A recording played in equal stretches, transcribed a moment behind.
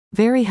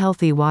Very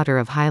Healthy Water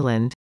of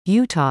Highland,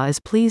 Utah is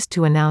pleased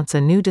to announce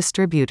a new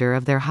distributor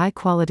of their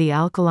high-quality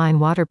alkaline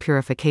water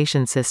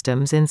purification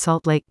systems in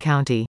Salt Lake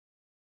County.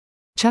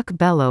 Chuck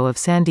Bello of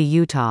Sandy,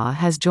 Utah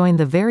has joined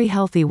the Very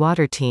Healthy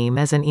Water team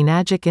as an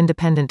Enagic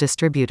independent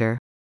distributor.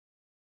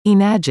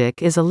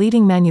 Enagic is a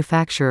leading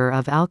manufacturer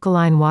of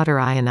alkaline water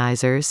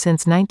ionizers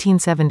since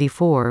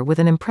 1974 with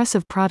an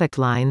impressive product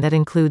line that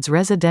includes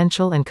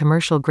residential and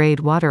commercial-grade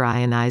water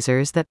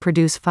ionizers that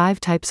produce 5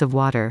 types of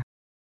water.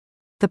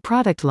 The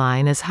product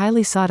line is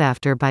highly sought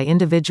after by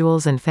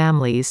individuals and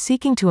families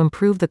seeking to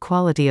improve the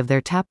quality of their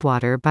tap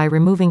water by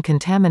removing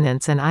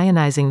contaminants and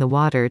ionizing the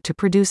water to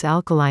produce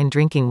alkaline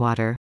drinking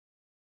water.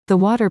 The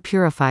water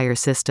purifier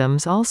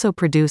systems also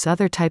produce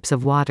other types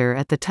of water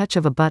at the touch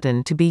of a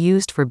button to be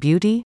used for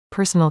beauty,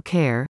 personal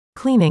care,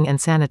 cleaning and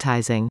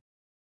sanitizing.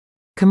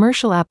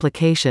 Commercial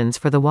applications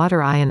for the water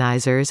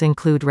ionizers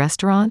include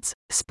restaurants,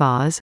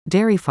 spas,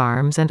 dairy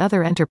farms and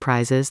other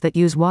enterprises that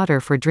use water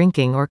for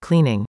drinking or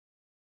cleaning.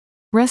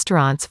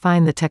 Restaurants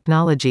find the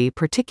technology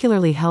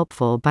particularly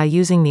helpful by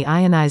using the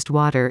ionized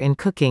water in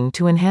cooking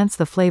to enhance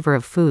the flavor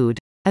of food,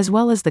 as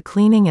well as the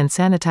cleaning and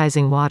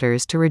sanitizing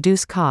waters to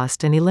reduce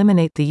cost and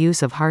eliminate the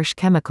use of harsh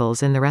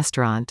chemicals in the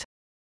restaurant.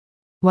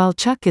 While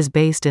Chuck is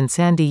based in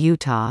Sandy,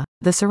 Utah,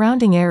 the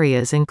surrounding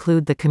areas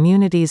include the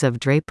communities of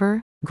Draper,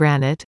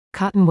 Granite,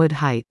 Cottonwood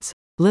Heights,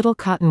 Little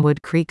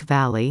Cottonwood Creek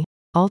Valley,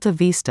 Alta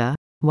Vista,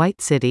 White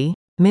City,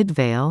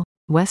 Midvale,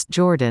 West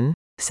Jordan,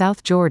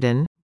 South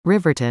Jordan,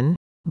 Riverton,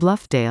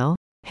 Bluffdale,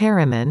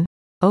 Harriman,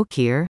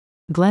 Okeer,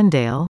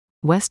 Glendale,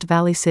 West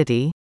Valley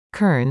City,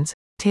 Kearns,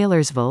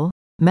 Taylorsville,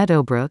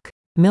 Meadowbrook,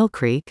 Mill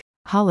Creek,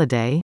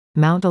 Holiday,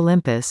 Mount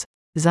Olympus,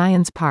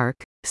 Zions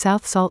Park,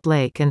 South Salt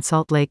Lake and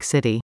Salt Lake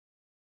City.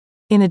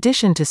 In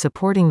addition to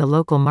supporting the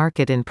local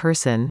market in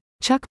person,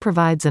 Chuck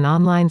provides an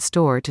online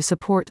store to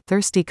support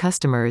thirsty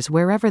customers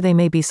wherever they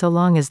may be so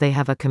long as they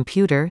have a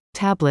computer,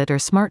 tablet or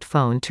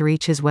smartphone to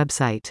reach his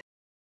website.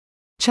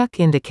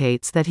 Chuck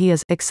indicates that he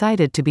is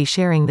excited to be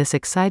sharing this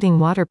exciting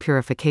water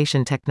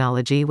purification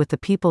technology with the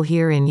people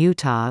here in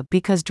Utah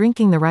because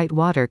drinking the right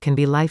water can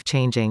be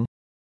life-changing.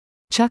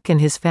 Chuck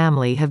and his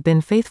family have been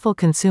faithful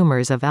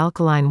consumers of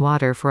alkaline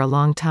water for a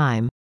long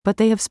time, but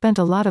they have spent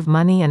a lot of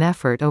money and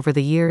effort over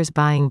the years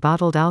buying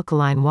bottled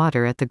alkaline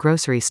water at the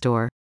grocery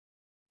store.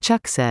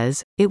 Chuck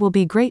says, "It will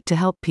be great to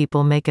help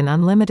people make an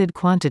unlimited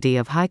quantity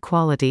of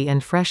high-quality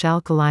and fresh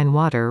alkaline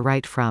water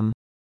right from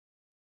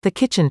the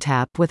kitchen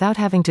tap without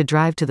having to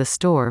drive to the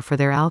store for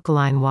their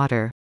alkaline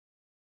water."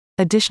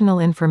 Additional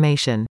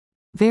information.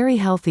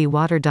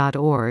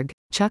 VeryHealthyWater.org,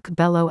 Chuck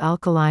Bello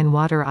Alkaline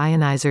Water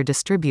Ionizer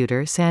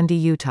Distributor, Sandy,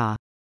 Utah.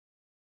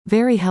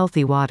 Very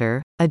Healthy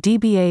Water, a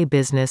DBA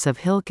business of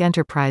Hilk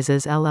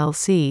Enterprises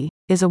LLC,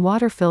 is a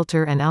water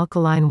filter and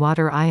alkaline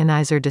water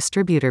ionizer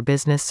distributor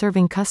business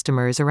serving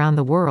customers around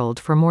the world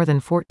for more than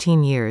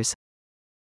 14 years.